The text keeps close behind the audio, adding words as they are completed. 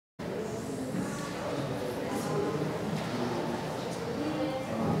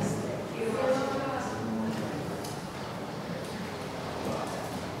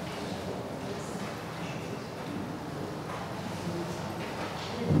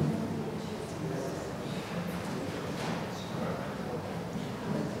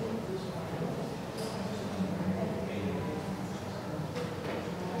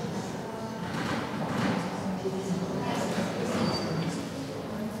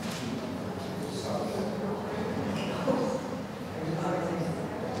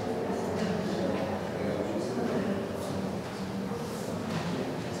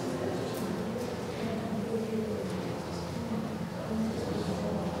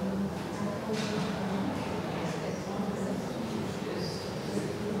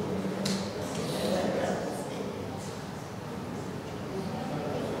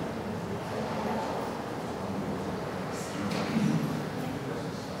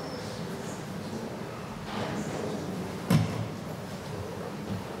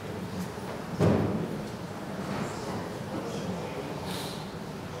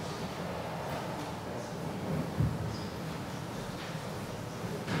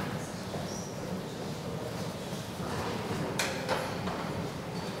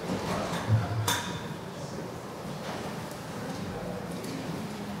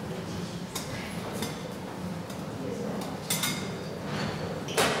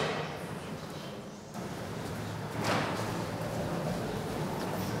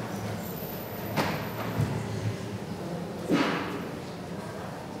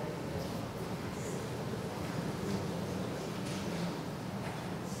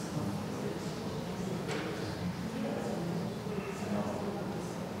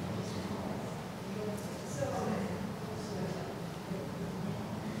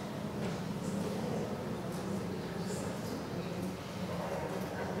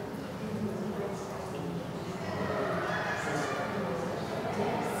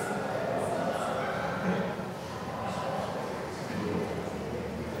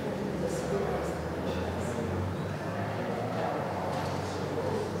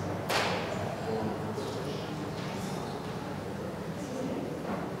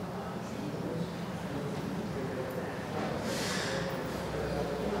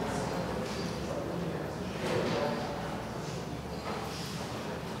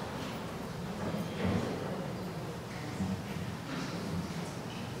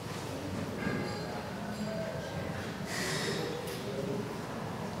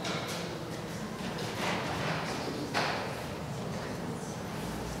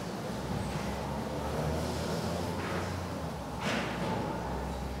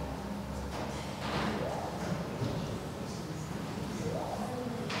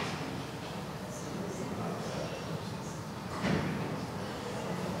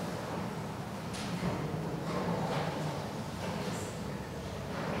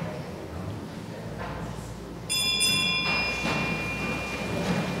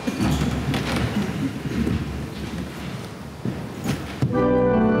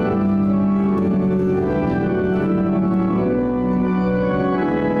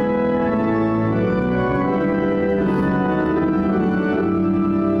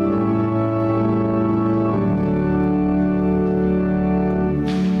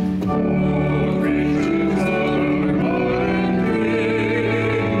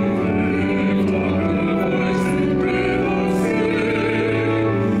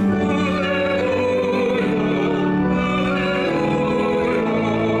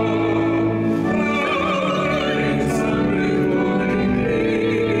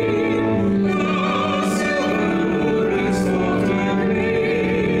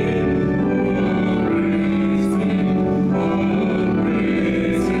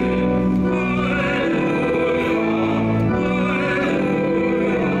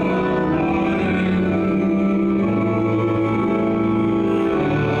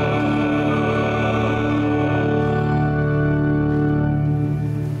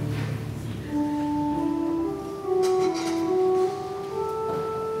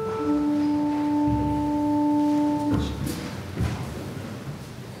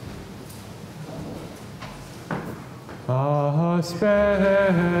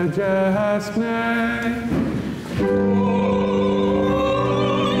proteges me.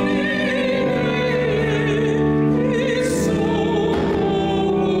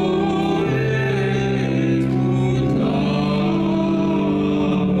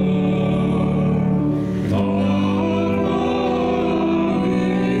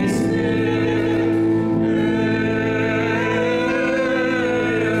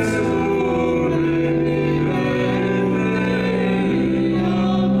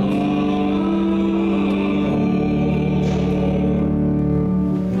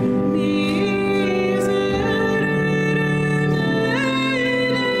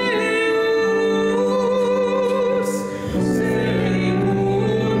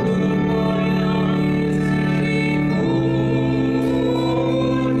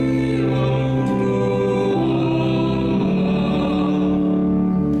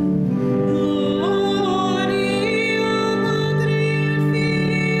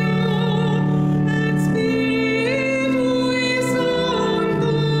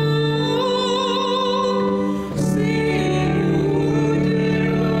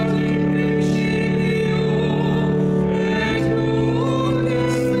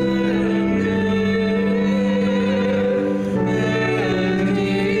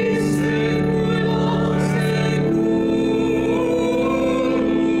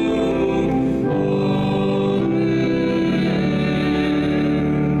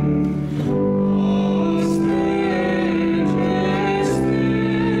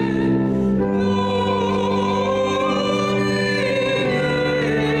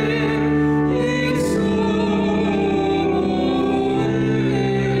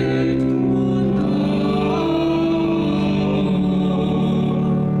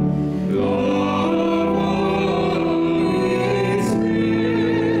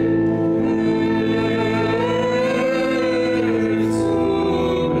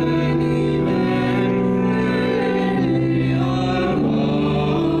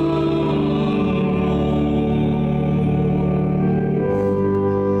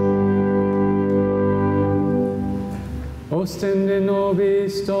 Ostende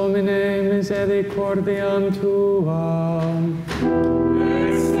nobis Domine misericordiam Tuam.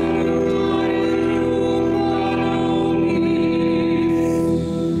 Et salutare nobis.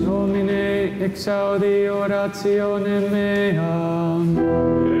 Domine, exaudi orationem meam.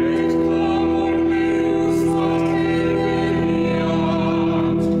 Et clamor meus ad te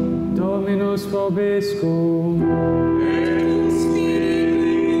veniat. Dominus vobiscum.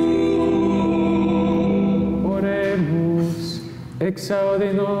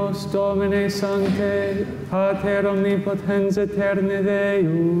 Exaudi nos, Domine Sancte, Pater omnipotens aeterni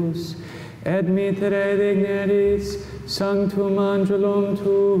Deus, et mitere digneris sanctum angelum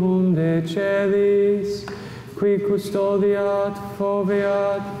tuum de celis, qui custodiat,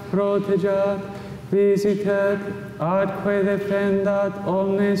 foveat, protegat, visitet, atque defendat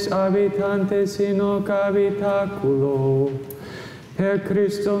omnes habitantes in hoc habitaculo, per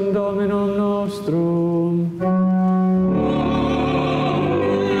Christum Dominum nostrum.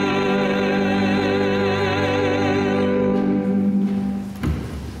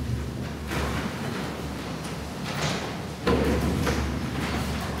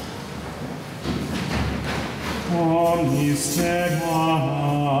 Omnis terra,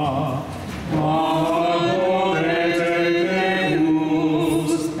 adorete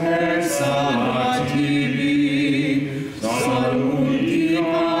Deus, ex amativi,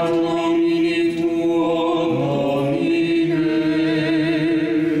 saludicat nomini tuo nomine.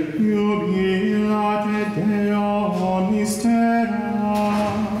 Jubilate Deo omnis terra,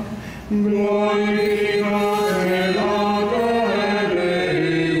 glorificate laudate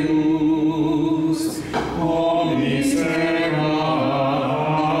Deus, omnis terra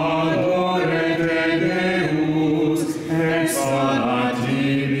adorete Deus, ex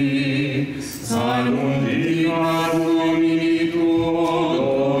amativi, saludicat nomini tuo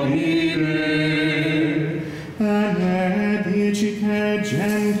domine. Benedicite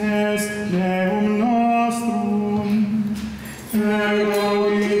gentes Deum nostrum,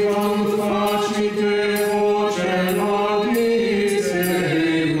 eloquam facite voce nobis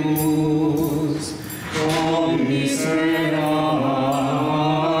Deus, omnis terra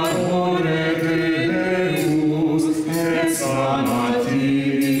adorete Deus, ex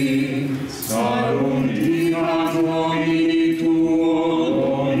amativi, saludicat nomini tuo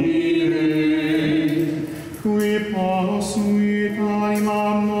domine. Qui posuit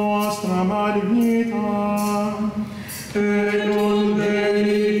animam nostra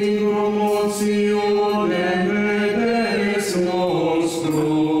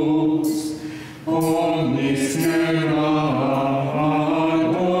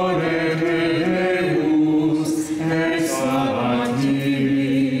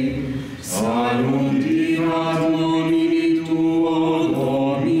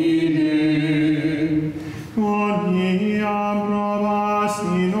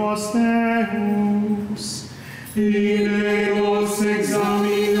examinos Deus. Ide nos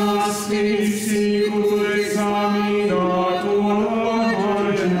examinasti, sicur examinatur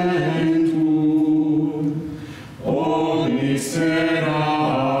argentum. Omnis terra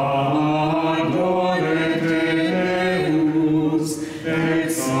adorete Deus,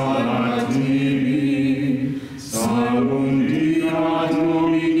 exalat tibi, salvum dicat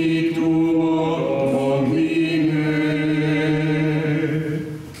nomini tuo Domine.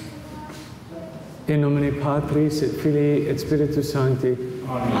 In nomine Patris et Filii et Spiritus Sancti.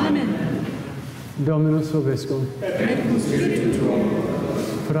 Amen. Dominus vobiscum. Et cum spiritu tuo.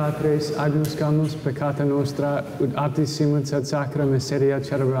 Fratres, agnoscamus peccata nostra, ut aptis simus ad sacra miseria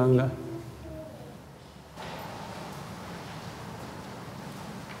celebranda.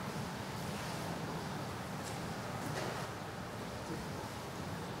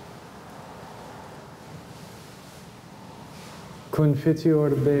 Confitior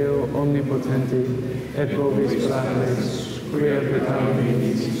Deo omnipotenti, et vobis fratres, quia peccavit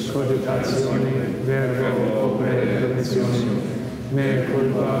minis, cogitatione, verbo, opere, et omissione, mea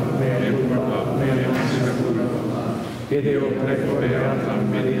culpa, mea maxima culpa. Ideo precore beatam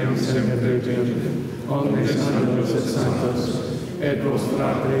mediam semper Regiam, omnes angelos et sanctos, et vos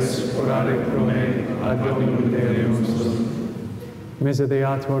fratres, orare pro me, ad Dominum Deo nostrum.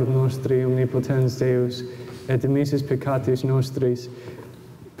 Misereatur nostri omnipotens Deus, et missis peccatis nostris,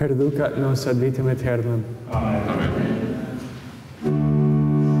 perducat nos ad vitam aeternam. Amen.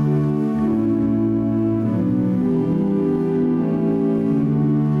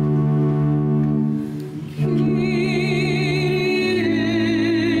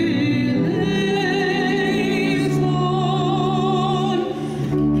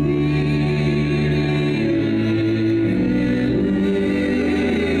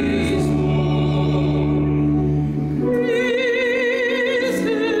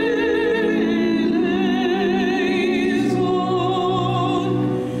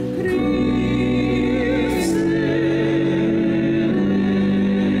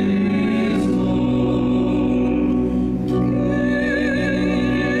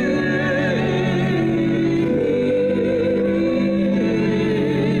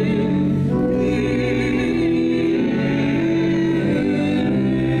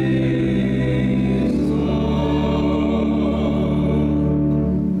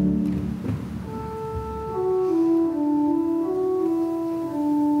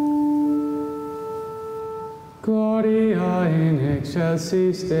 Gloria in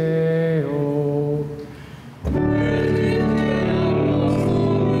excelsis Deo. Gracias,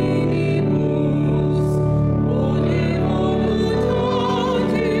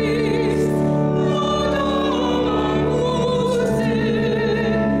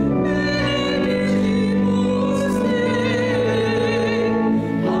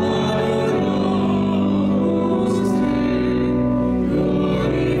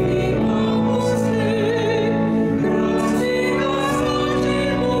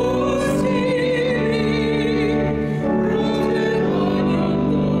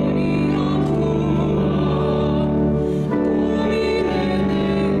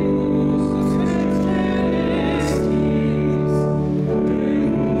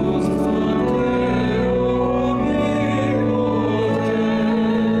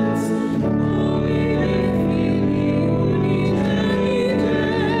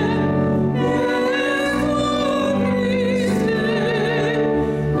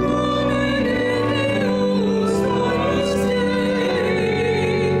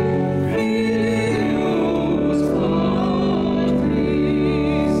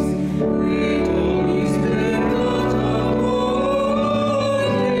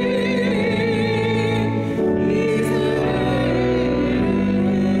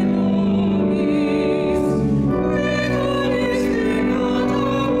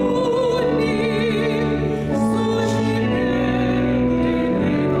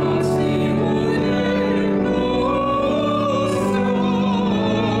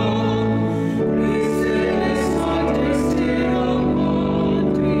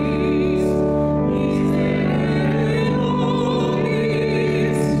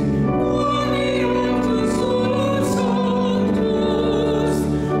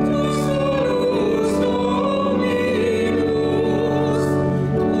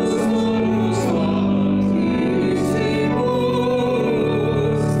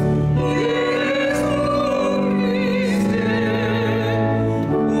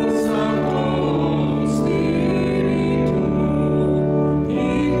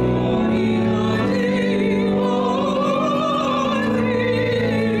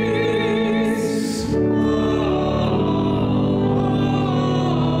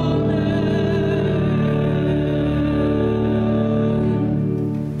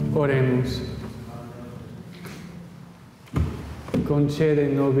 concede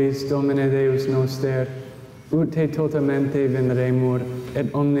nobis Domine Deus noster, ut te totalmente veneremur,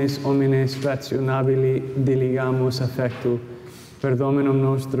 et omnes homines rationabili diligamus affectu, per Dominum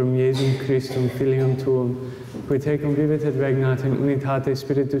nostrum Iesum Christum, Filium Tuum, qui tecum vivit et regnat in unitate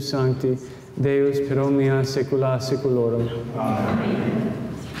Spiritus Sancti, Deus per omnia saecula saeculorum. Amen.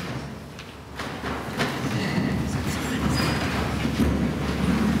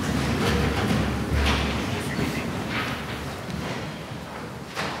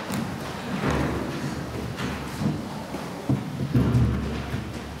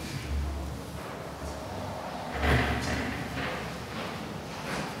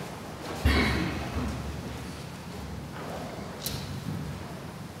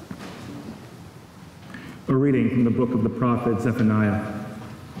 A reading from the book of the prophet Zephaniah.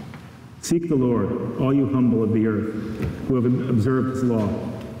 Seek the Lord, all you humble of the earth, who have observed his law.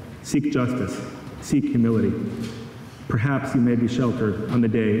 Seek justice, seek humility. Perhaps you may be sheltered on the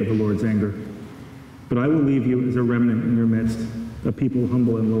day of the Lord's anger. But I will leave you as a remnant in your midst, a people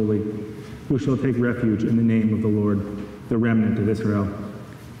humble and lowly, who shall take refuge in the name of the Lord, the remnant of Israel.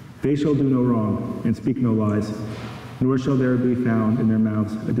 They shall do no wrong and speak no lies, nor shall there be found in their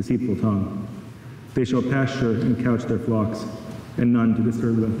mouths a deceitful tongue. They shall pasture and couch their flocks, and none to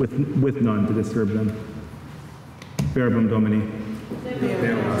disturb them, with none to disturb them. Verbum Domini.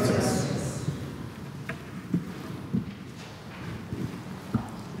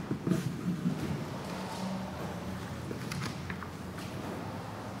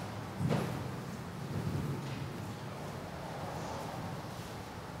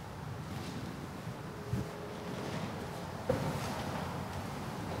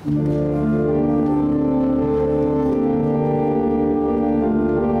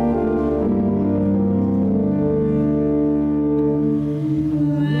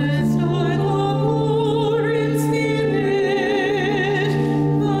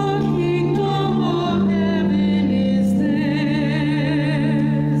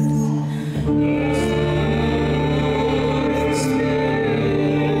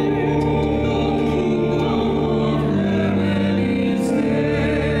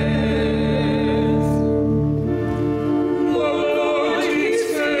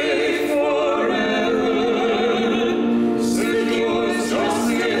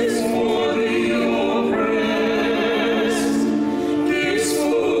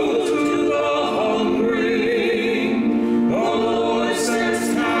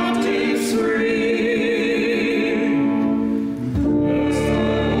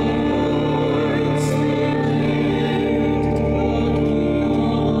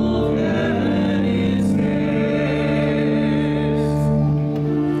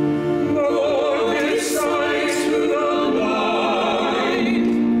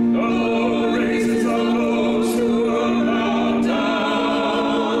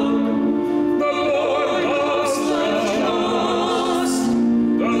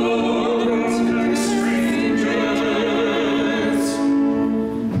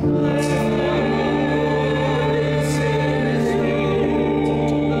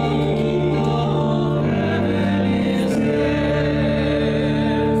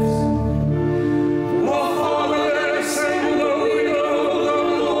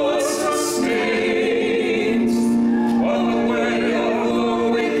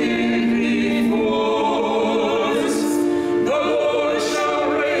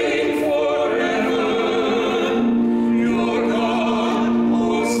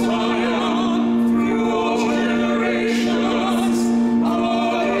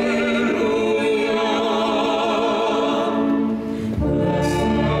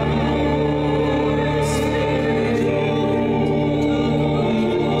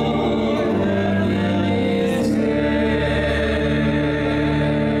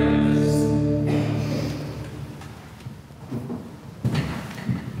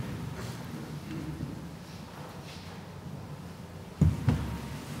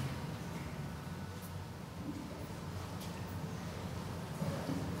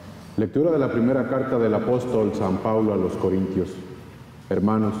 Lectura de la primera carta del apóstol San Pablo a los Corintios.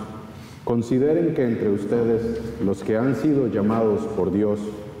 Hermanos, consideren que entre ustedes, los que han sido llamados por Dios,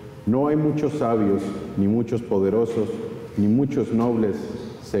 no hay muchos sabios, ni muchos poderosos, ni muchos nobles,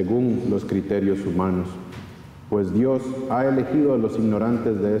 según los criterios humanos. Pues Dios ha elegido a los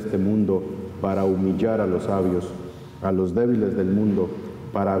ignorantes de este mundo para humillar a los sabios, a los débiles del mundo,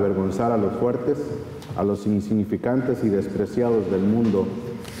 para avergonzar a los fuertes, a los insignificantes y despreciados del mundo,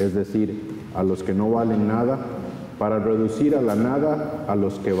 es decir, a los que no valen nada, para reducir a la nada a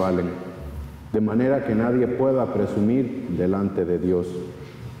los que valen, de manera que nadie pueda presumir delante de Dios.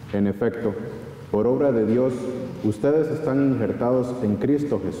 En efecto, por obra de Dios, ustedes están injertados en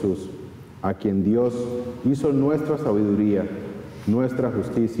Cristo Jesús, a quien Dios hizo nuestra sabiduría, nuestra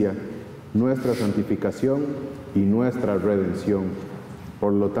justicia, nuestra santificación y nuestra redención.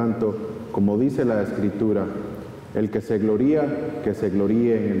 Por lo tanto, como dice la Escritura, el que se gloríe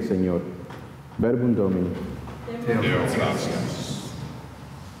en el Señor. Verbum Domini. Te doy gracias.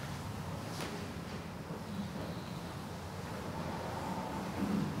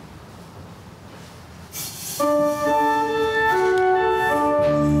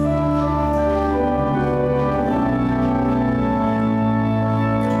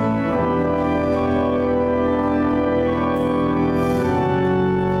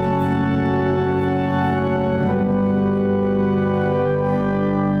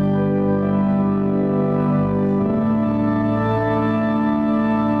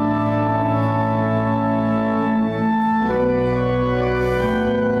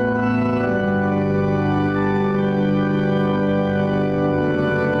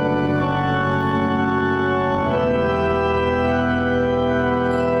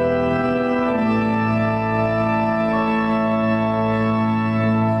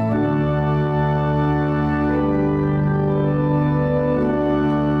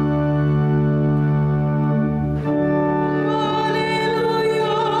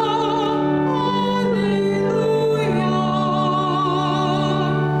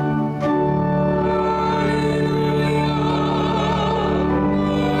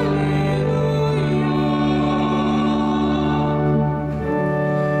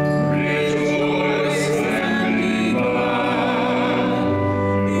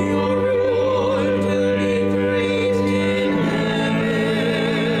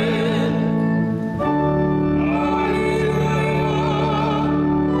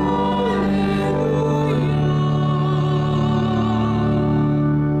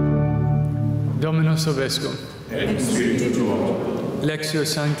 Dominus Ovescum. Et spiritu tuo. Lectio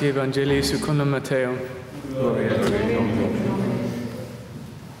Sancti Evangelii secundum Matteo. Gloria a te, Domine.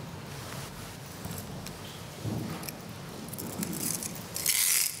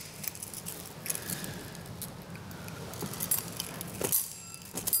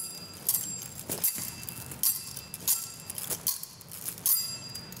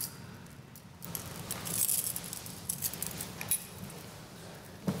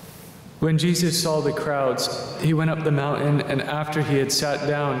 When Jesus saw the crowds, he went up the mountain, and after he had sat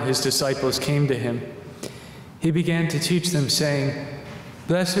down, his disciples came to him. He began to teach them, saying,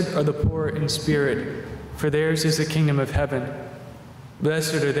 "Blessed are the poor in spirit, for theirs is the kingdom of heaven.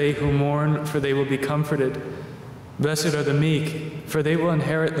 Blessed are they who mourn, for they will be comforted. Blessed are the meek, for they will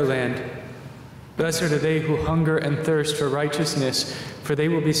inherit the land. Blessed are they who hunger and thirst for righteousness, for they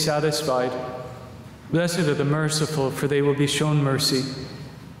will be satisfied. Blessed are the merciful, for they will be shown mercy.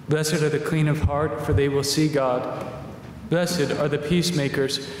 Blessed are the clean of heart, for they will see God. Blessed are the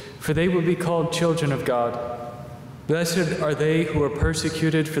peacemakers, for they will be called children of God. Blessed are they who are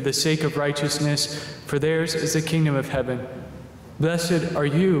persecuted for the sake of righteousness, for theirs is the kingdom of heaven. Blessed are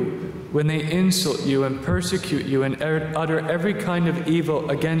you when they insult you and persecute you and utter every kind of evil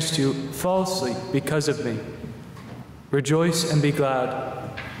against you falsely because of me. Rejoice and be glad,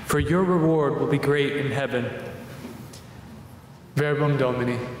 for your reward will be great in heaven." Verbum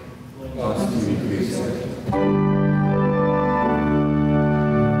Domini.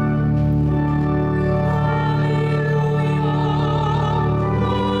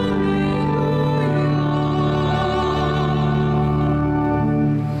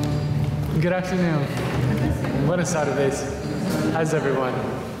 Good afternoon. Buenas tardes. How's everyone?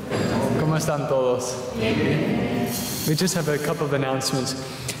 ¿Cómo están todos? We just have a couple of announcements.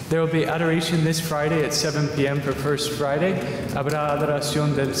 There will be adoration this Friday at 7 p.m. for First Friday. Habrá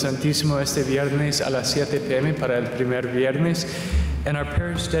adoración del Santísimo este viernes a las 7 p.m. para el primer viernes. And our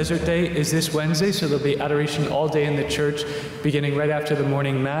Parish Desert Day is this Wednesday, so there'll be adoration all day in the church, beginning right after the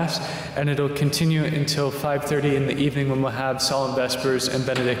morning Mass, and it'll continue until 5:30 in the evening when we'll have Solemn Vespers and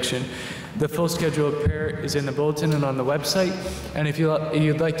Benediction. The full schedule of prayer is in the bulletin and on the website, and if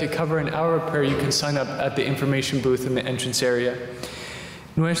you'd like to cover an hour of prayer, you can sign up at the information booth in the entrance area.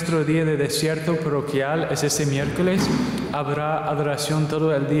 Nuestro día de desierto parroquial es este miércoles. Habrá adoración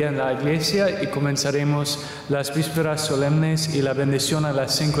todo el día en la iglesia y comenzaremos las vísperas solemnes y la bendición a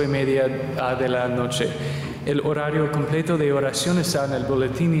las 5:30 de la noche. El horario completo de oración está en el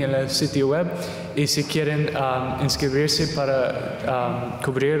boletín y en el sitio web, y si quieren inscribirse para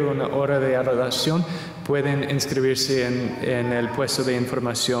cubrir una hora de adoración, pueden inscribirse en el puesto de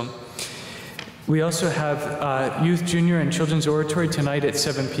información. We also have Youth, Junior, and Children's Oratory tonight at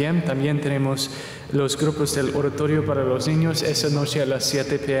 7 p.m. También tenemos los grupos del Oratorio para los niños esta noche a las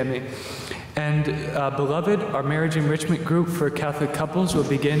 7 p.m. And Beloved, our marriage enrichment group for Catholic couples will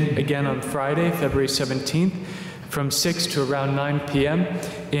begin again on Friday, February 17th, from 6 to around 9 p.m.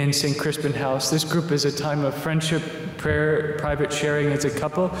 in St. Crispin House. This group is a time of friendship, prayer, private sharing as a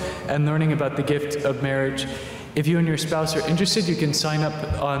couple, and learning about the gift of marriage. If you and your spouse are interested, you can sign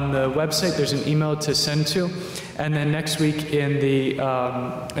up on the website. There's an email to send to. And then next week in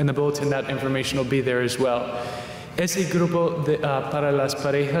the bulletin, that information will be there as well. Ese grupo para las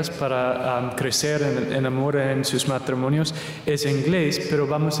parejas, para crecer en amor en sus matrimonios, es inglés, pero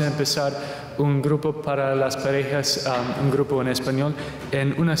vamos a empezar un grupo para las parejas, un grupo en español,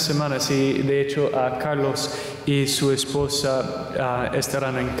 en unas semanas. Y de hecho, Carlos y su esposa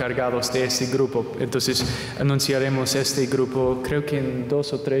estarán encargados de este grupo. Entonces, anunciaremos este grupo, creo que en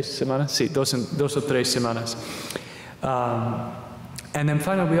 2 o 3 semanas. Sí, dos o tres semanas. And then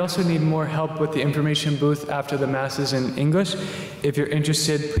finally, we also need more help with the information booth after the Masses in English. If you're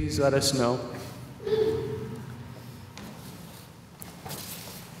interested, please let us know.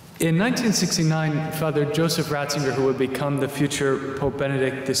 In 1969, Father Joseph Ratzinger, who would become the future Pope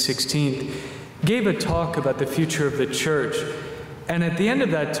Benedict XVI, gave a talk about the future of the Church. And at the end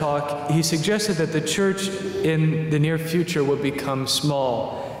of that talk, he suggested that the Church in the near future would become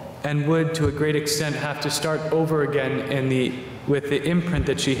small and would, to a great extent, have to start over again with the imprint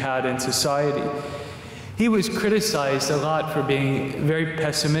that she had in society. He was criticized a lot for being very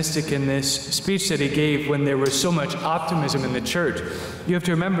pessimistic in this speech that he gave when there was so much optimism in the Church. You have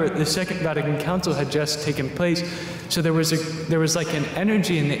to remember, the Second Vatican Council had just taken place, so there was like an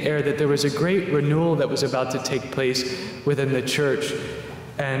energy in the air that there was a great renewal that was about to take place within the Church.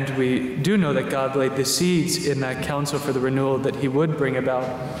 And we do know that God laid the seeds in that council for the renewal that he would bring about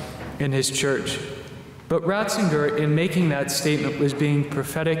in his Church. But Ratzinger, in making that statement, was being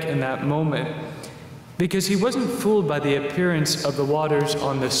prophetic in that moment, because he wasn't fooled by the appearance of the waters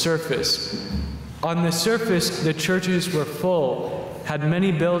on the surface. On the surface, the churches were full, had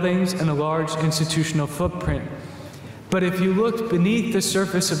many buildings and a large institutional footprint. But if you looked beneath the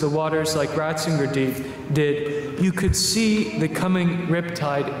surface of the waters like Ratzinger did, you could see the coming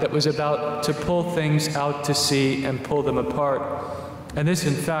riptide that was about to pull things out to sea and pull them apart. And this,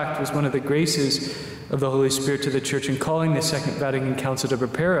 in fact, was one of the graces of the Holy Spirit to the Church in calling the Second Vatican Council to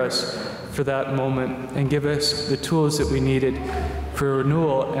prepare us for that moment and give us the tools that we needed for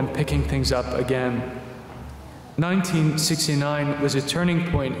renewal and picking things up again. 1969 was a turning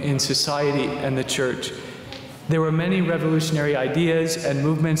point in society and the Church. There were many revolutionary ideas and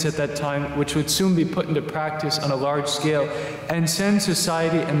movements at that time which would soon be put into practice on a large scale and send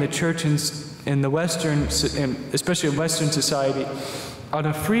society and the Church in the Western, especially in Western society, on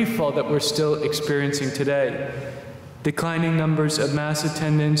a free fall that we're still experiencing today. Declining numbers of Mass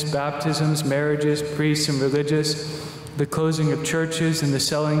attendance, baptisms, marriages, priests and religious, the closing of churches and the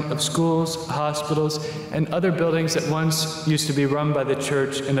selling of schools, hospitals, and other buildings that once used to be run by the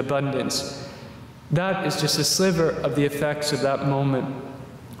Church in abundance. That is just a sliver of the effects of that moment,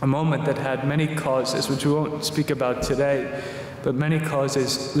 a moment that had many causes, which we won't speak about today, but many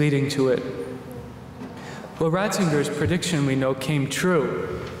causes leading to it. Well, Ratzinger's prediction, we know, came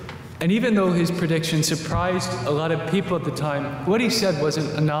true. And even though his prediction surprised a lot of people at the time, what he said wasn't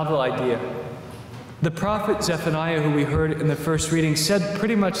a novel idea. The prophet Zephaniah, who we heard in the first reading, said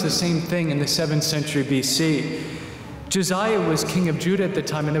pretty much the same thing in the 7th century BC. Josiah was king of Judah at the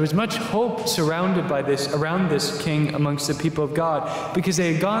time, and there was much hope surrounded by around this king amongst the people of God, because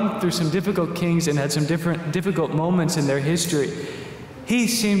they had gone through some difficult kings and had some difficult moments in their history. He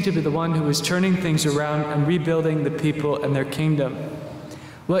seemed to be the one who was turning things around and rebuilding the people and their kingdom.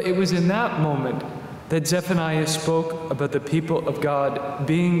 Well, it was in that moment that Zephaniah spoke about the people of God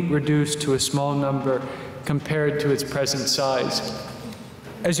being reduced to a small number compared to its present size.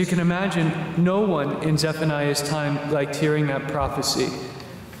 As you can imagine, no one in Zephaniah's time liked hearing that prophecy,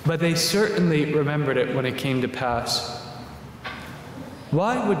 but they certainly remembered it when it came to pass.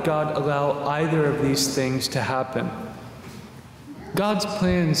 Why would God allow either of these things to happen? God's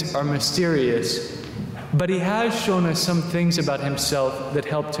plans are mysterious, but he has shown us some things about himself that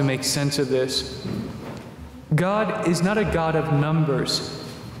help to make sense of this. God is not a God of numbers.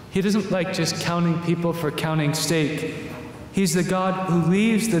 He doesn't like just counting people for counting's sake. He's the God who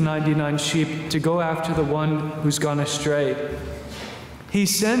leaves the 99 sheep to go after the one who's gone astray. He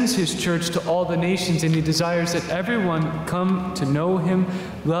sends his church to all the nations, and he desires that everyone come to know him,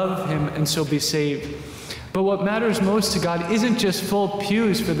 love him, and so be saved. But what matters most to God isn't just full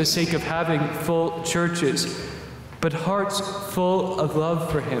pews for the sake of having full churches, but hearts full of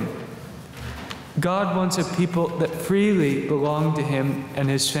love for him. God wants a people that freely belong to him and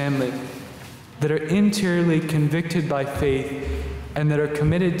his family, that are interiorly convicted by faith, and that are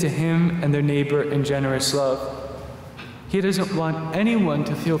committed to Him and their neighbor in generous love. He doesn't want anyone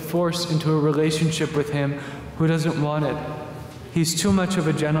to feel forced into a relationship with Him who doesn't want it. He's too much of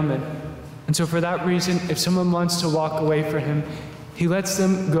a gentleman. And so for that reason, if someone wants to walk away from Him, He lets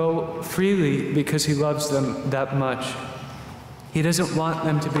them go freely because He loves them that much. He doesn't want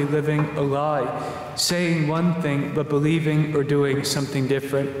them to be living a lie, saying one thing but believing or doing something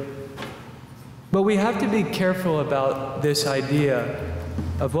different. But we have to be careful about this idea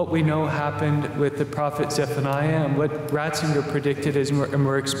of what we know happened with the prophet Zephaniah and what Ratzinger predicted and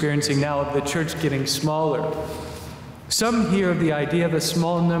we're experiencing now of the church getting smaller. Some hear of the idea of a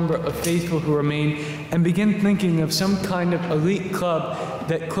small number of faithful who remain and begin thinking of some kind of elite club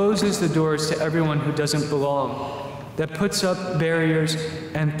that closes the doors to everyone who doesn't belong, that puts up barriers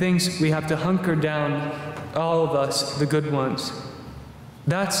and thinks we have to hunker down, all of us, the good ones.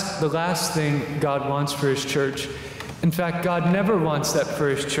 That's the last thing God wants for His church. In fact, God never wants that for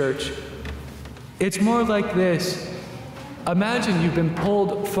His church. It's more like this. Imagine you've been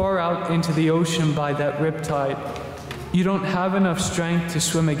pulled far out into the ocean by that riptide. You don't have enough strength to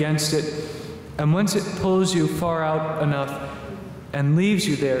swim against it. And once it pulls you far out enough and leaves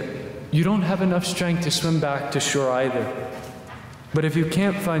you there, you don't have enough strength to swim back to shore either. But if you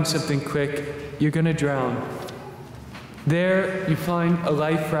can't find something quick, you're going to drown. There you find a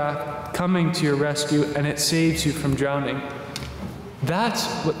life raft coming to your rescue, and it saves you from drowning. That's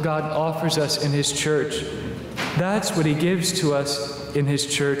what God offers us in His church. That's what He gives to us in His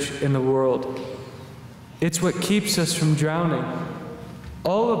church in the world. It's what keeps us from drowning.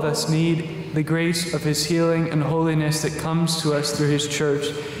 All of us need the grace of His healing and holiness that comes to us through His church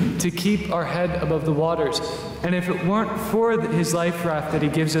to keep our head above the waters. And if it weren't for His life raft that He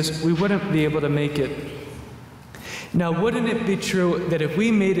gives us, we wouldn't be able to make it. Now, wouldn't it be true that if we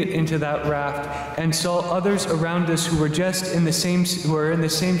made it into that raft and saw others around us who were in the same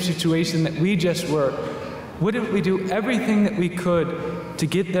situation that we just were, wouldn't we do everything that we could to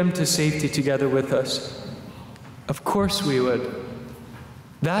get them to safety together with us? Of course we would.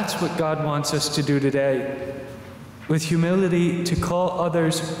 That's what God wants us to do today. With humility, to call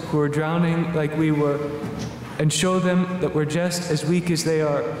others who are drowning like we were and show them that we're just as weak as they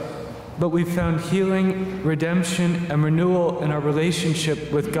are. But we've found healing, redemption, and renewal in our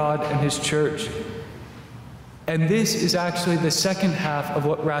relationship with God and His church. And this is actually the second half of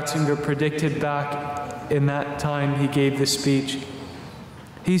what Ratzinger predicted back in that time he gave the speech.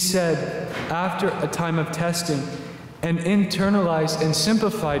 He said, after a time of testing, an internalized and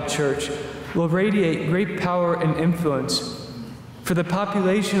simplified church will radiate great power and influence, for the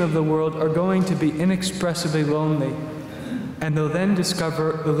population of the world are going to be inexpressibly lonely, and they'll then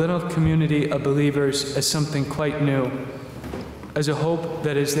discover the little community of believers as something quite new, as a hope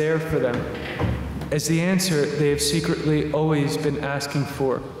that is there for them, as the answer they have secretly always been asking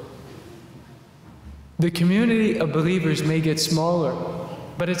for. The community of believers may get smaller,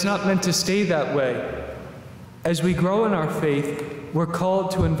 but it's not meant to stay that way. As we grow in our faith, we're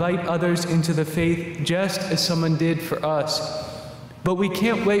called to invite others into the faith just as someone did for us. But we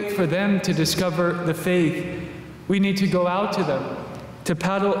can't wait for them to discover the faith. We need to go out to them, to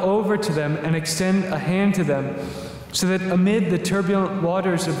paddle over to them and extend a hand to them, so that amid the turbulent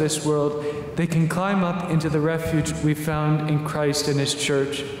waters of this world, they can climb up into the refuge we found in Christ and His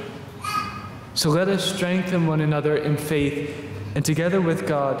church. So let us strengthen one another in faith, and together with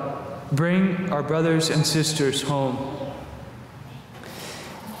God, bring our brothers and sisters home.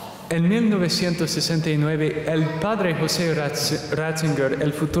 En 1969, el padre José Ratzinger,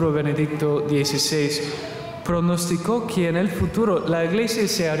 el futuro Benedicto XVI, pronosticó que en el futuro la Iglesia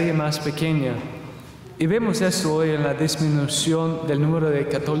se haría más pequeña. Y vemos esto hoy en la disminución del número de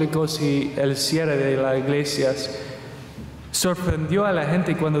católicos y el cierre de las iglesias. Sorprendió a la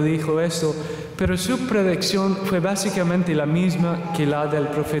gente cuando dijo esto, pero su predicción fue básicamente la misma que la del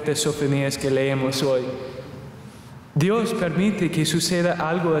profeta Sofonías que leemos hoy. Dios permite que suceda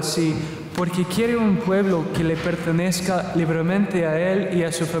algo así porque quiere un pueblo que le pertenezca libremente a Él y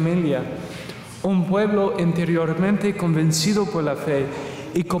a su familia. Un pueblo interiormente convencido por la fe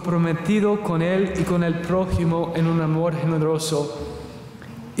y comprometido con Él y con el prójimo en un amor generoso.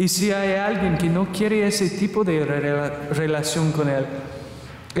 Y si hay alguien que no quiere ese tipo de relación con Él,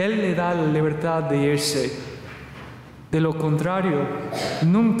 Él le da la libertad de irse. De lo contrario,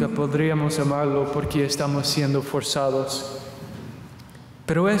 nunca podríamos amarlo porque estamos siendo forzados.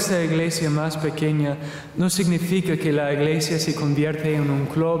 Pero esta iglesia más pequeña no significa que la iglesia se convierte en un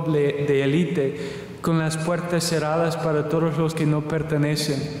club de élite con las puertas cerradas para todos los que no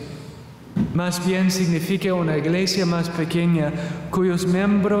pertenecen. Más bien significa una iglesia más pequeña, cuyos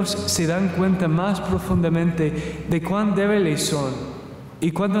miembros se dan cuenta más profundamente de cuán débiles son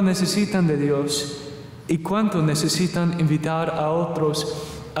y cuánto necesitan de Dios y cuánto necesitan invitar a otros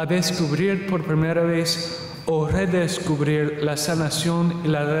a descubrir por primera vez o redescubrir la sanación y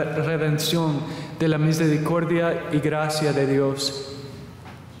la redención de la misericordia y gracia de Dios.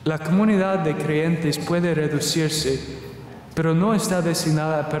 La comunidad de creyentes puede reducirse, pero no está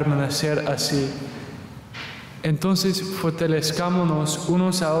destinada a permanecer así. Entonces, fortalezcámonos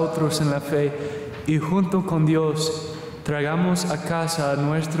unos a otros en la fe y junto con Dios traigamos a casa a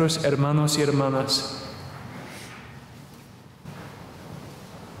nuestros hermanos y hermanas.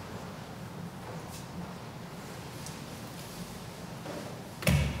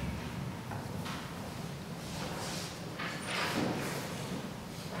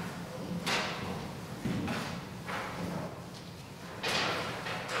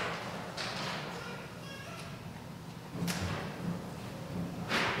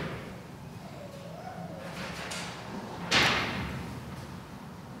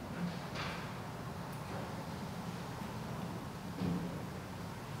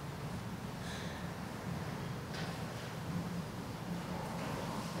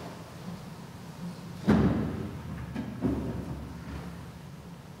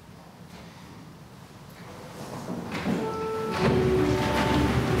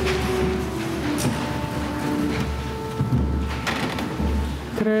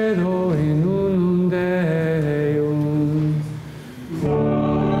 Credo in unum Deum, Deus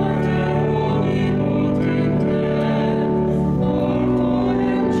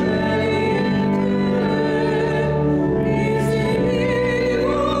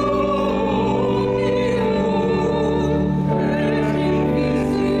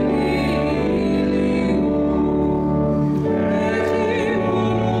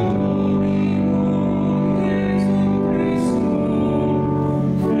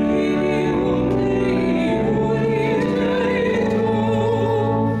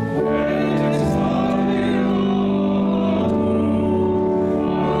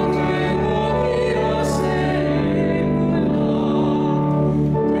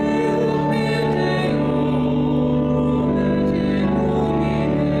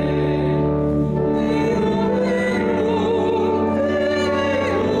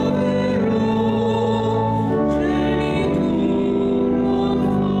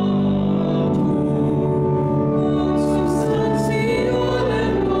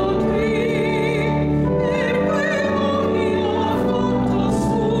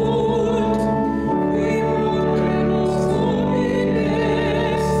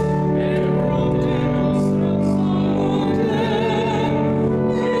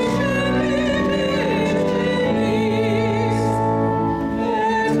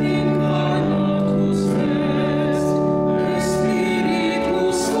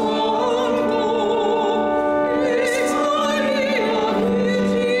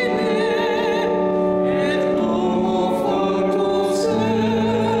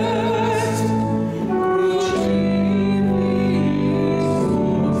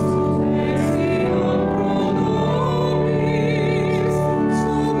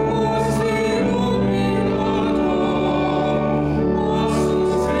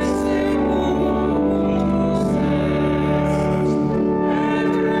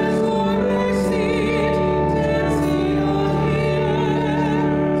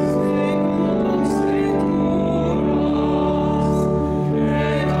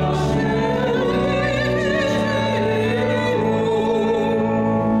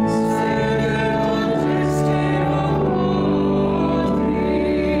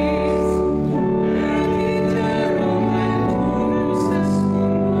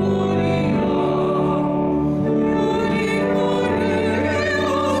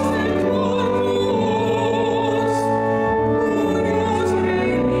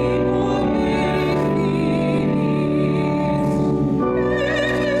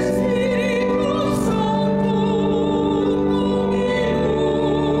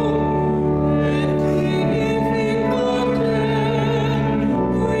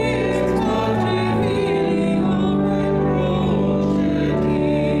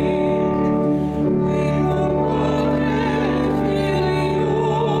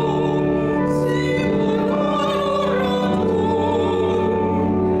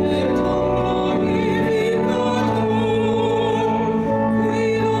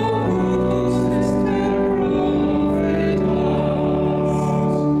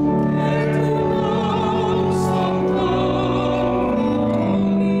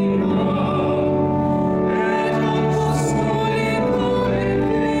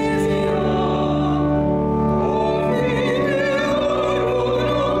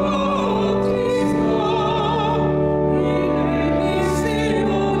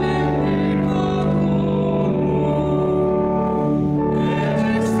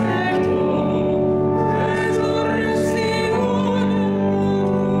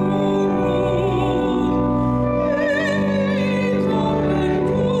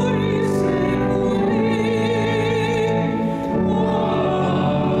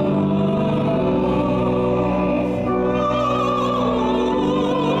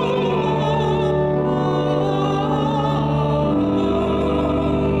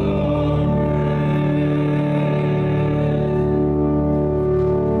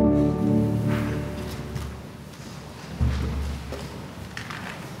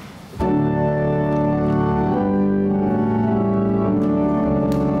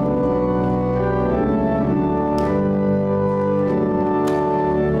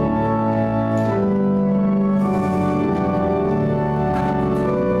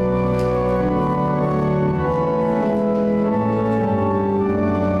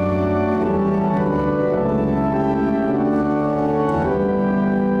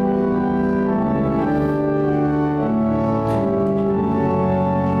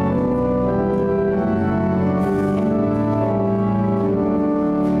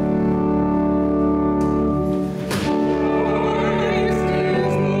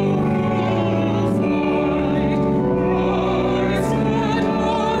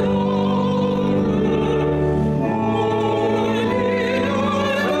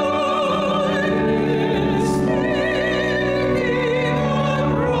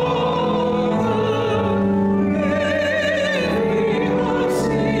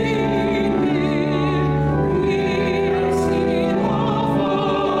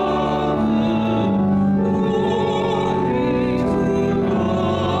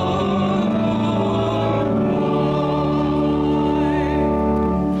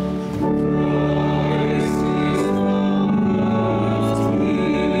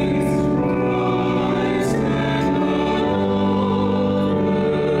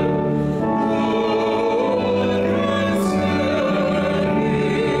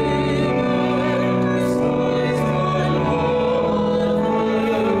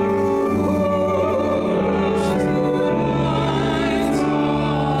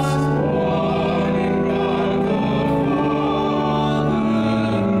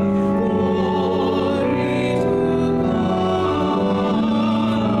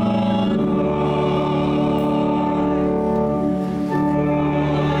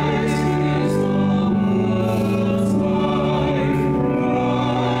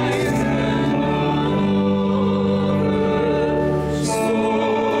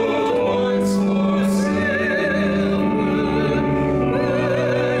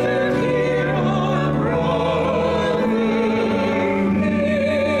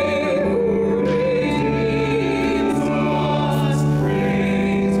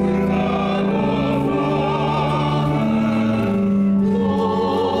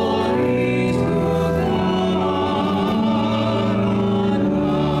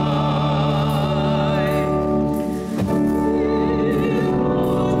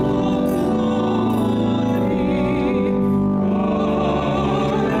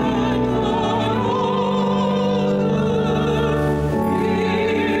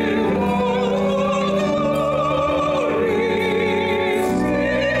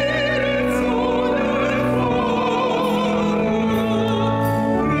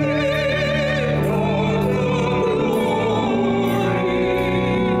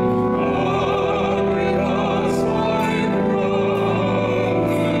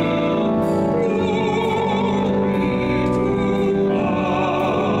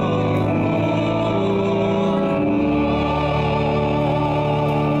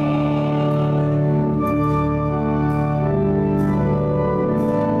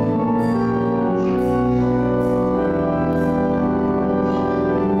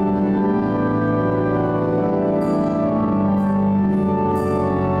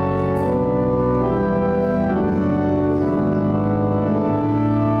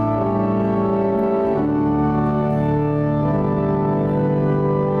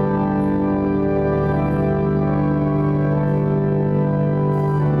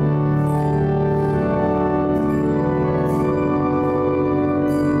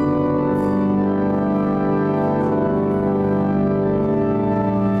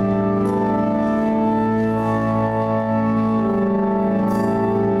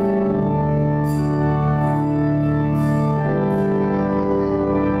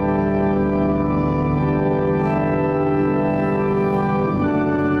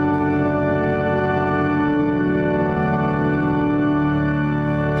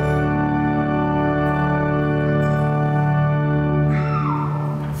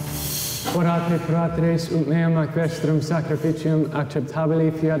fratres, ut meam ac vestrum sacrificium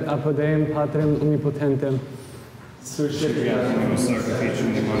acceptabili fiat apud Deum Patrem omnipotentem. Suscipiat minus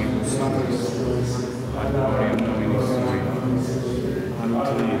sacrificium humanibus ad gloriam Domini sui,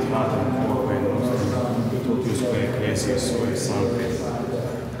 anutili et patrem quoque nostrum, totiusque ecclesias sui sancti.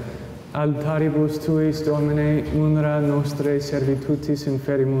 Altaribus tuis, Domine, munera nostrae servitutis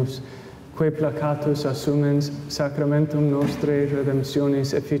inferimus, quae placatus assumens sacramentum nostrae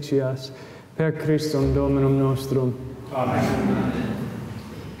redemptionis efficias, per Christum Dominum nostrum. Amen.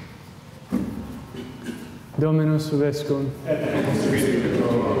 Dominus vobiscum.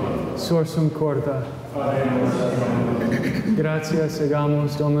 Sursum corda. Gratias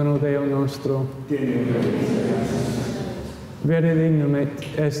segamus Domino Deo nostro. Vere dignum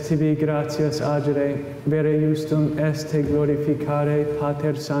est tibi gratias agere, vere justum est te glorificare,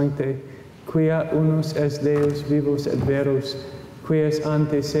 Pater Sancte, quia unus est Deus vivus et verus, qui est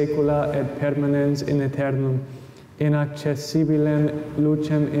ante saecula et permanens in aeternum, inaccessibilem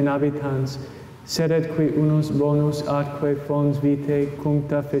lucem inhabitans, sed et qui unus bonus atque fons vitae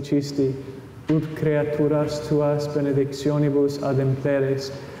cuncta fecisti, ut creaturas tuas benedictionibus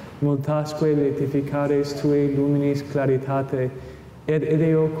adempleres, multasque letificares tui luminis claritate, et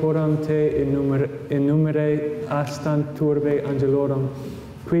ideo coram te innumere astant turbe angelorum,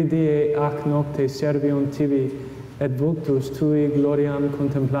 qui die ac nocte serviunt tibi, et vultus tui gloriam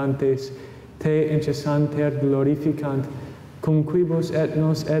contemplantes, te incessanter glorificant, cum quibus et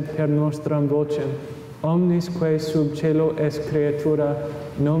nos et per nostram vocem, omnis quae sub cielo est creatura,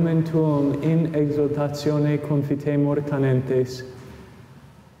 nomen tuum in exaltatione confitemur canentes.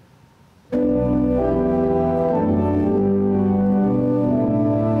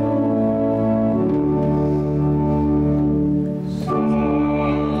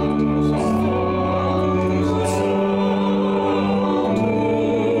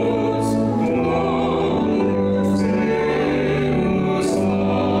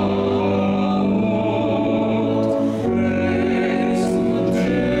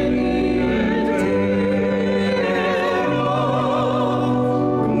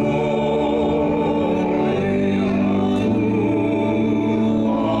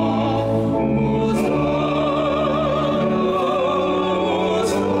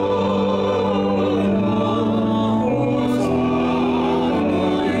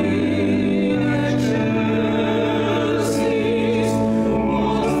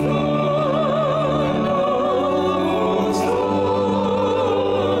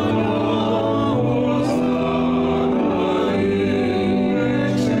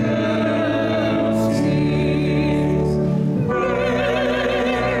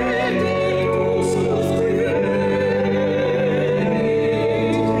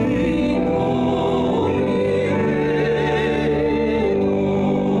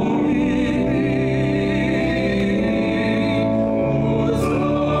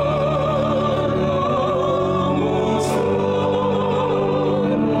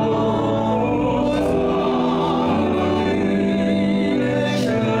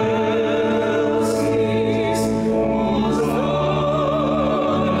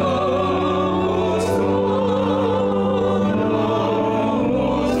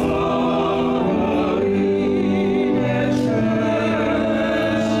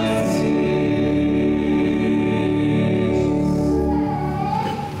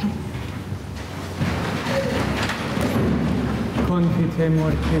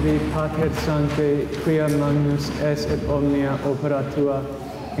 Confitemur tibi, Pater Sancte, quia magnus est et omnia opera tua,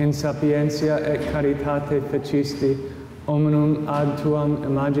 in sapientia et caritate fecisti, omnum ad tuam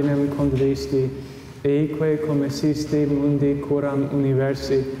imaginem condisti, eique commissisti mundi curam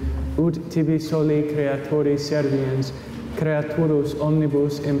universi, ut tibi soli creatori serviens, creaturus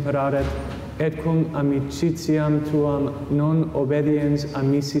omnibus imperaret, et cum amicitiam tuam non obediens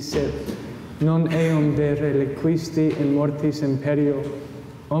amici sed, non eum de reliquisti in mortis imperio,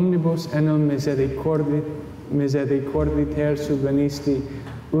 omnibus enum misericorditer subvenisti,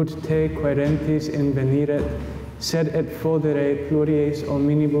 ut te querentis inveniret, sed et fodere pluries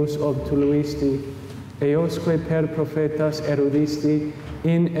omnibus obtuluisti, eosque per prophetas erudisti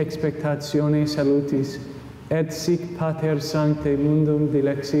in expectatione salutis, et sic Pater Sancte mundum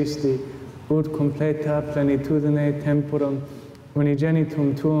dilexisti, ut completa plenitudine temporum,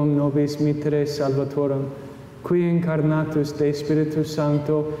 unigenitum tuum nobis mittere Salvatorum, qui incarnatus de Spiritus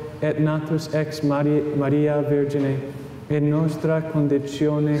Sancto et natus ex Maria Virgine, in nostra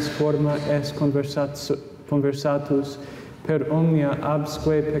conditiones forma est conversatus per omnia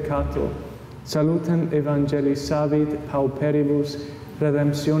absque peccato, salutem evangelisavit pauperibus,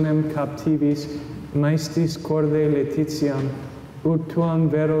 redemptionem captivis, maestis corde letitiam, ut tuam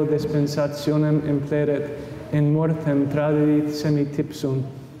vero dispensationem impleret, in mortem tradidit semitipsum,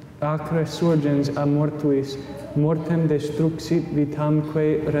 ac resurgens a mortuis, mortem destruxit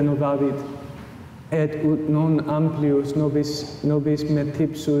vitamque renovavit, et ut non amplius nobis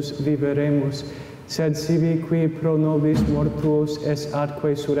metipsus viveremus, sed sibi qui pro nobis mortuos es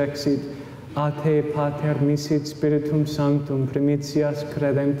atque surrexit, a te, Pater, misit Spiritum Sanctum primitias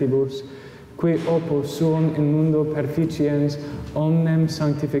credentibus, qui opus suum in mundo perficiens omnem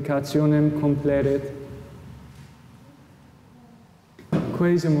sanctificationem compleret.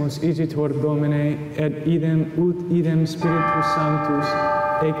 Quesimus igitur Domine, et idem Spiritus Sanctus,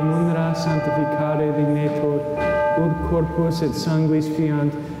 ec munera sanctificare dignetur, ut corpus et sanguis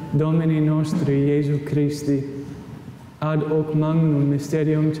fiant Domini nostri Iesu Christi, ad hoc magnum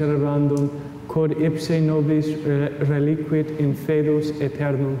mysterium celebrandum, quod ipse nobis reliquit in fidus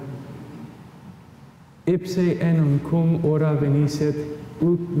aeternum. Ipse enum cum ora venisset,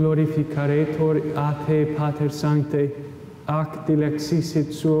 ut glorificaretur a te, Pater Sancte, ac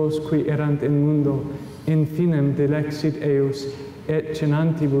dilexissit suos qui erant in mundo, in finem dilexit eius, et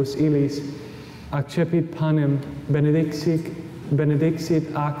cenantibus illis, accepit panem,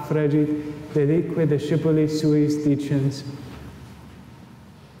 benedixit ac fregit, dedique discipulis suis dicens.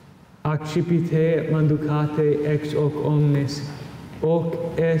 Accipite et manducate ex hoc omnes, hoc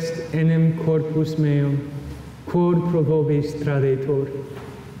est enim corpus meum, quod pro vobis tradetur.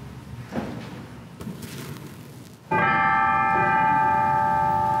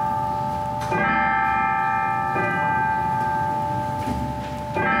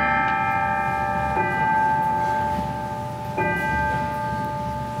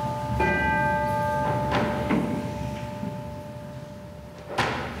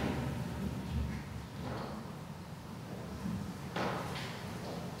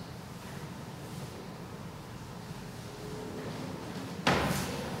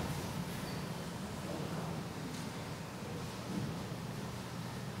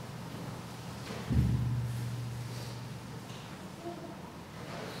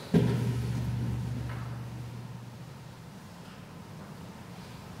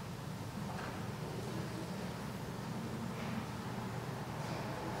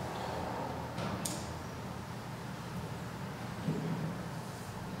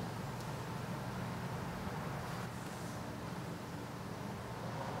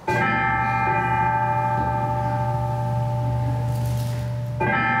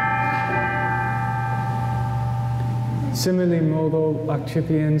 Simili modo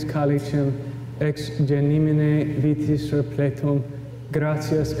accipiens calicem ex genimine vitis repletum,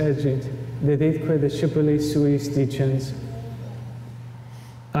 gratias egit, deditque discipulis suis dicens.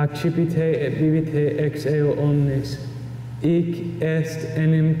 Accipite et bibite ex eo omnes, hic est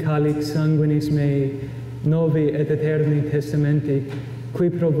enim calix sanguinis mei, novi et eterni testamenti, qui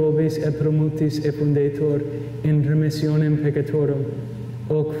pro vobis et pro multis effundetur in remissionem peccatorum,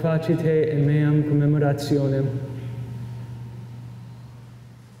 hoc facite in meam commemorationem.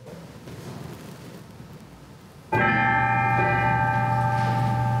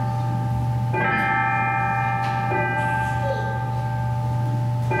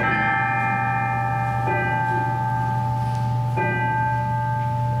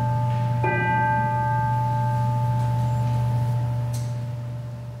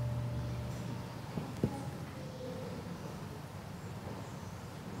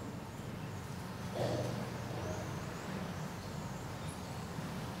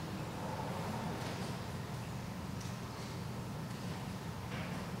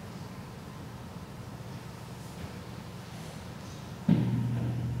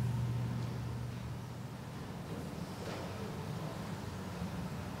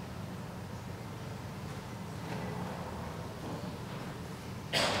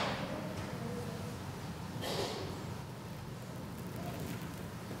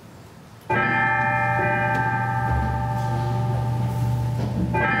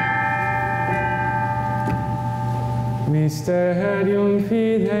 Mysterium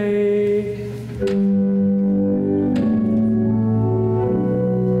Fidei.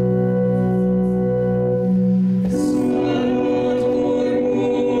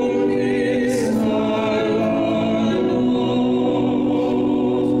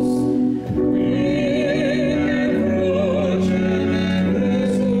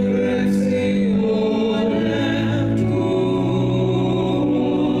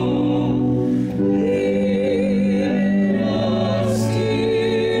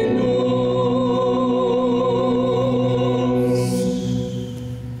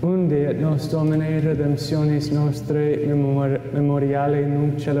 Domine redemptionis nostre memoriale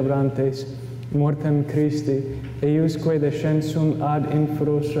nunc celebrantes, mortem Christi, eiusque descensum ad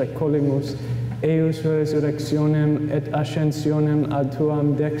inferos recollimus, eius resurrectionem et ascensionem ad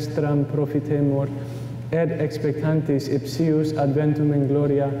tuam dextram profitemur, et expectantis ipsius adventum in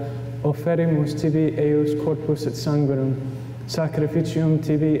gloria, offerimus tibi eius corpus et sanguinem, sacrificium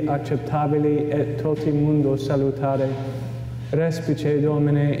tibi acceptabili et toti mundo salutare. Respice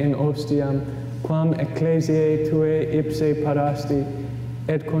Domine in ostiam, quam ecclesiae Tuae ipse parasti,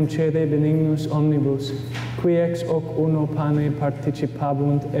 et concede benignus omnibus, qui ex hoc uno pane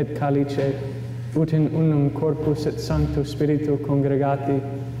participabunt et calice, ut in unum corpus et sancto spiritu congregati,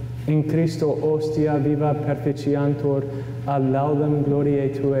 in Christo ostia viva perficiantur ad laudam gloriae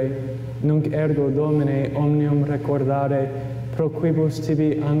Tuae, nunc ergo Domine omnium recordare, pro quibus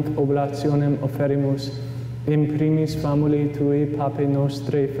tibi anc oblationem offerimus, in primis famuli Tui Pape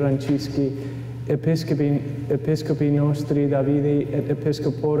nostri Francisci, Episcopi nostri Davidi et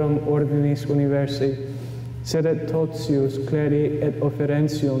Episcoporum ordinis universi, sed et totius cleri et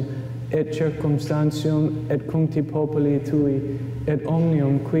offerentium, et circumstantium et cuncti populi Tui, et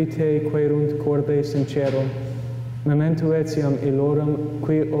omnium qui Te querunt corde sincerum, memento etiam illorum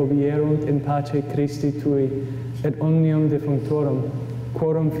qui obierunt in pace Christi Tui, et omnium defunctorum,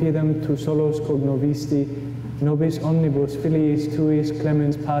 quorum fidem Tu solos cognovisti, nobis omnibus filiis Tuis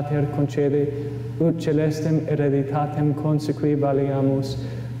clemens Pater concede, ut celestem hereditatem consequi valiamus,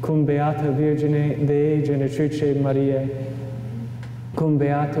 cum Beata Virgine Dei Genitrice Mariae, cum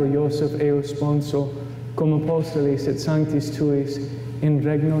Beato Iosef eius sponso, cum apostolis et sanctis Tuis, in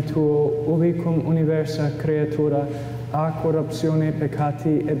regno Tuo, ubi cum universa creatura, a corruptione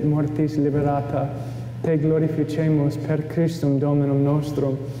peccati et mortis liberata, Te glorificemus per Christum Dominum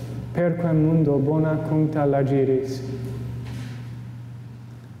nostrum, per quem mundo bona cuncta lagiris.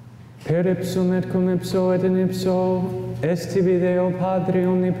 Per ipsum et cum ipso et in ipso, est tibi Deo Padri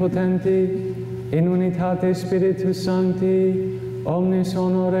omnipotenti, in unitate Spiritus Sancti, omnis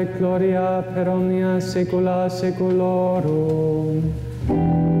honor et gloria per omnia saecula saeculorum.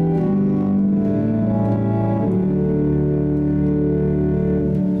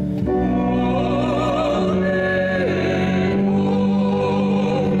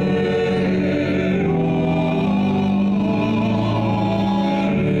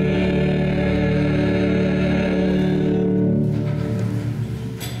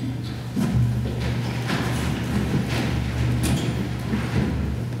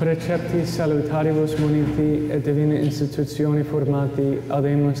 Precepti salutaribus muniti et divina institutioni formati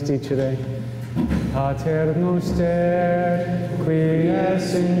audemus dicere: Pater noster, qui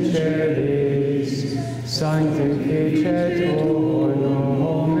es in celis, sanctificetur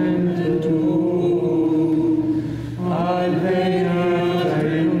nomen tuum, adveniat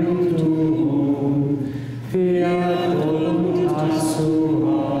regnum tuum, fiat voluntas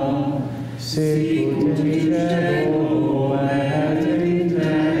tua, sicut in cielo et in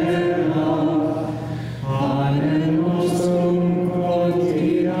terra. Panem nostrum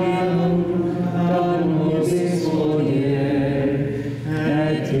quotidianum da nobis hodie,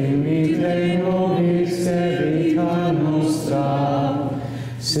 et imite nobis debita nostra,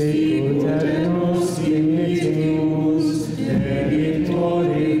 sicut et nos dimitimus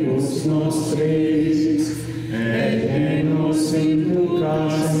debitoribus nostris, et ne nos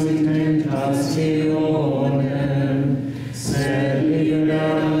inducas in tentationem, sed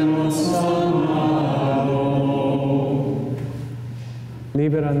libera nos a malo.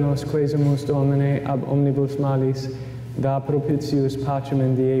 Libera nos quesumus Domine ab omnibus malis, da propitius pacem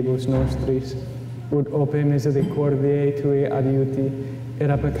in diebus nostris, ut ope misericordiae Tui adiuti, et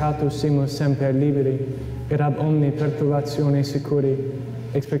a peccatus simus semper liberi, et ab omni perturbatione securi,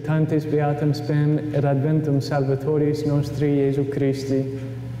 expectantis beatum spem et adventum salvatoris nostri Iesu Christi.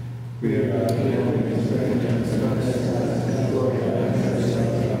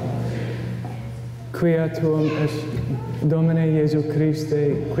 Quia tuum est, Domine Iesu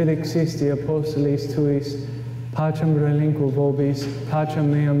Christe, quid existi apostolis Tuis, pacem relinquo vobis, pacem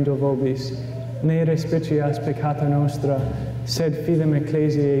meam do vobis, ne respicias peccata nostra, sed fidem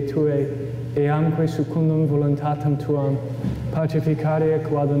ecclesiae Tuae, eamque secundum voluntatem Tuam, pacificare et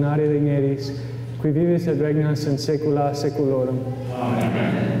coadunare digneris, qui vivis et regnas in saecula saeculorum.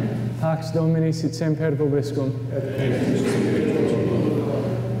 Amen. Pax Domini sit semper vobiscum.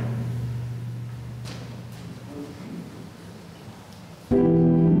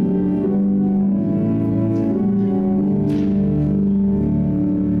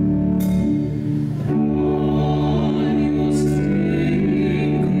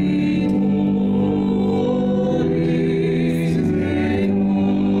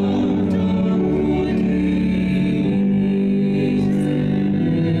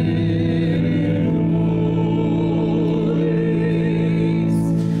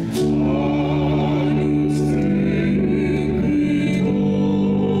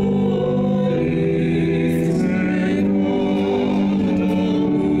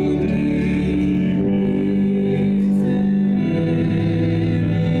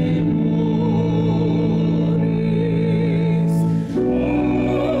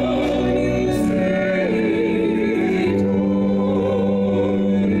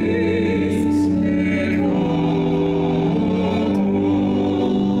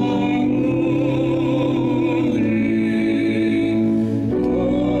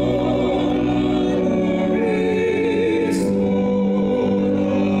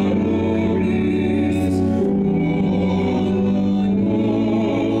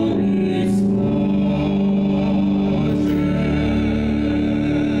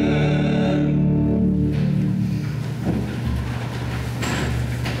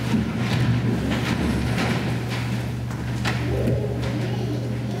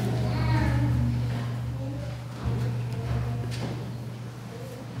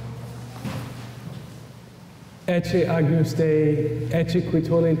 Ecce Agnus Dei, ecce qui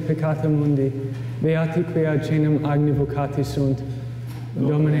tollit peccata mundi, beati qui ad cenam agni vocati sunt,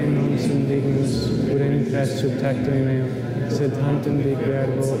 Domine non sum dignus, ut entres sub tectum meum, sed tantum dic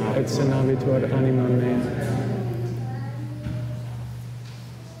verbo et sanavitur anima mea.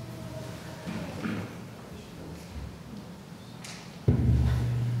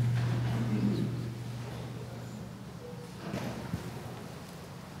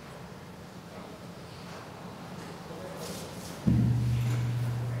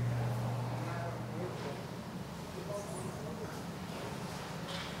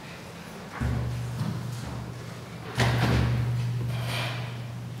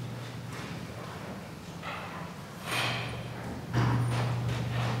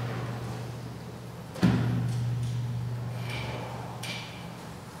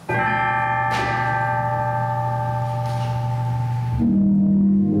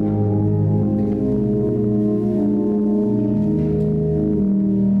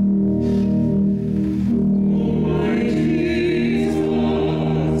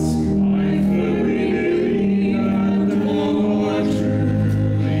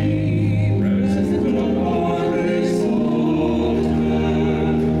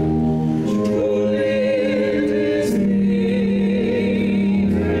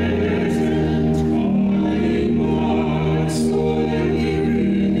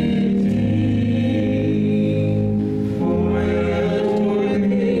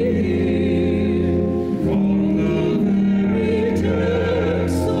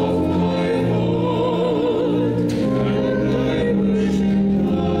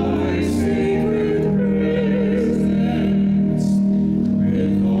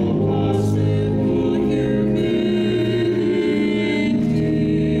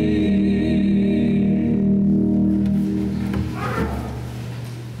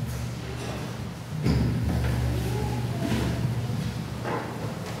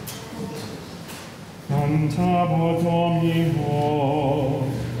 Cantabor Domino,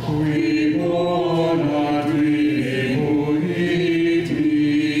 qui bona tribuit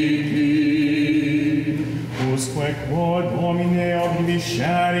vici, usque quod Domine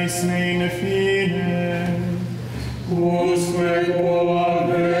oblivisceris me in fine, usque quod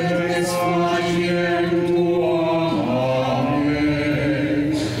vertes faciem tuam,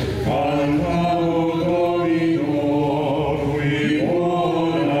 amen. Cantabor Domino, qui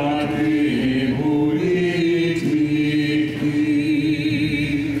bona tribuit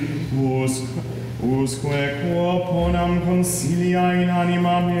usque quo ponam consilia in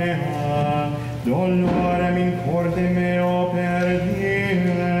anima mea, dolorem in corde meo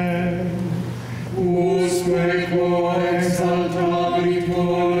perdire. Usque quo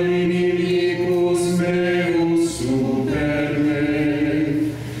exaltabitur inimicus meus super me,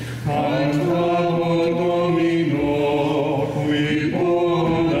 cantabor Domino, qui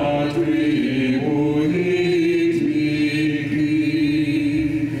bona tribuit vici.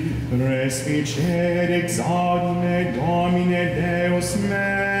 Respice exaudine Domine Deus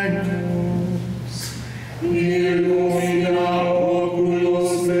meus, illumina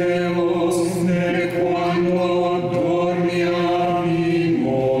oculos meus, nequando dormiam in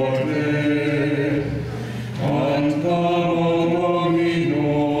morte. Cantabor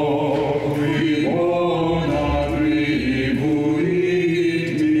Domino, qui bona tribuit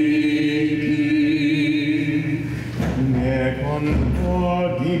vici. Nequando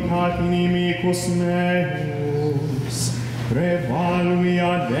dicat inimicus meus, prevalui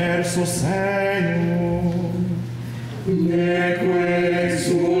adversus eium. Neque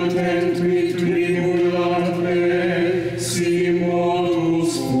exultent qui tribulant me, si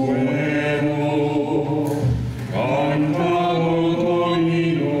motus fuero. Cantabor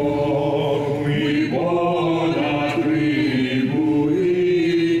Domino, qui bona tribuit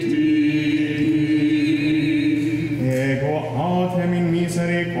vici. Ego autem in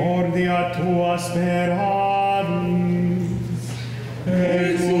misericordia tua speravis,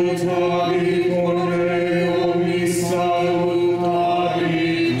 exultavi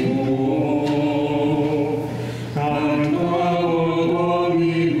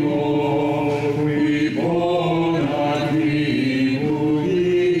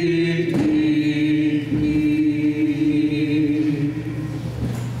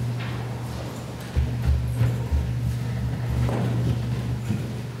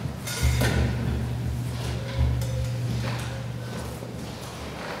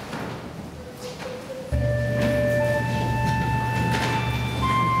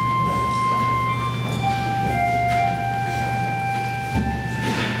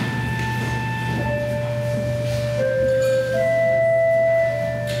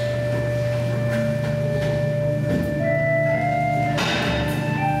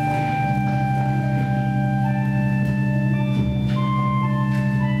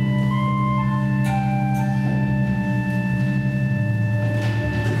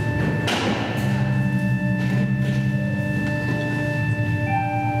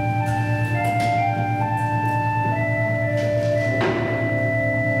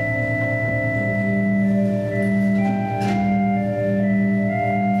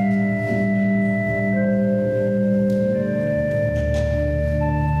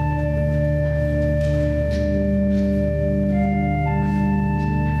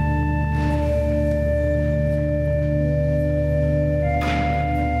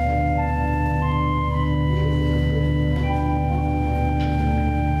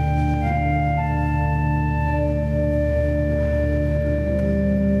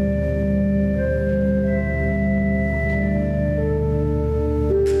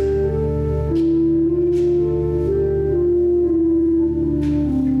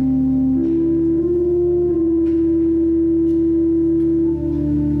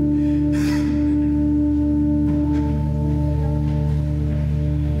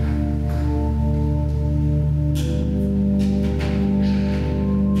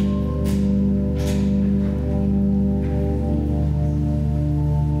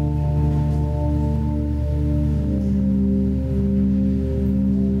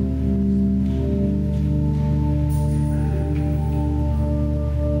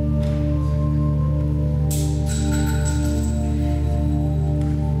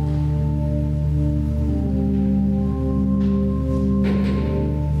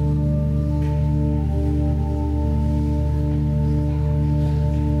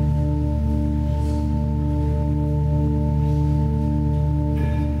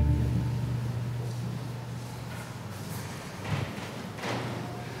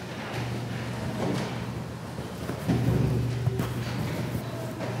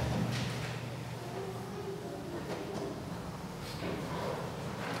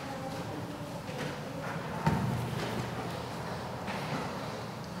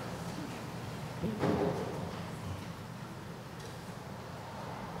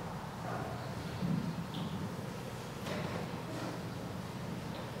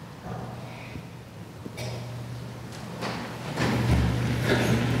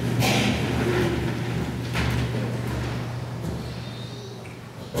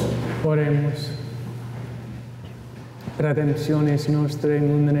Oremus. Redemptionis nostrae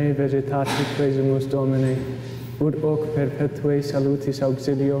munere vegetati presumus Domine, ut hoc perpetuae salutis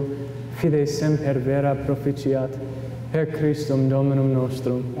auxilio, fide semper vera proficiat, per Christum Dominum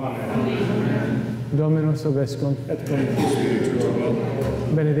nostrum. Amen. Dominus obescum. Et cum spiritu tuo.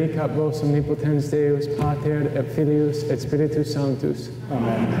 Benedicat vos omnipotens Deus, Pater et Filius et Spiritus Sanctus.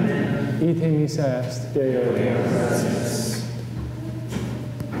 Amen. Ite missa est. Deo gratias.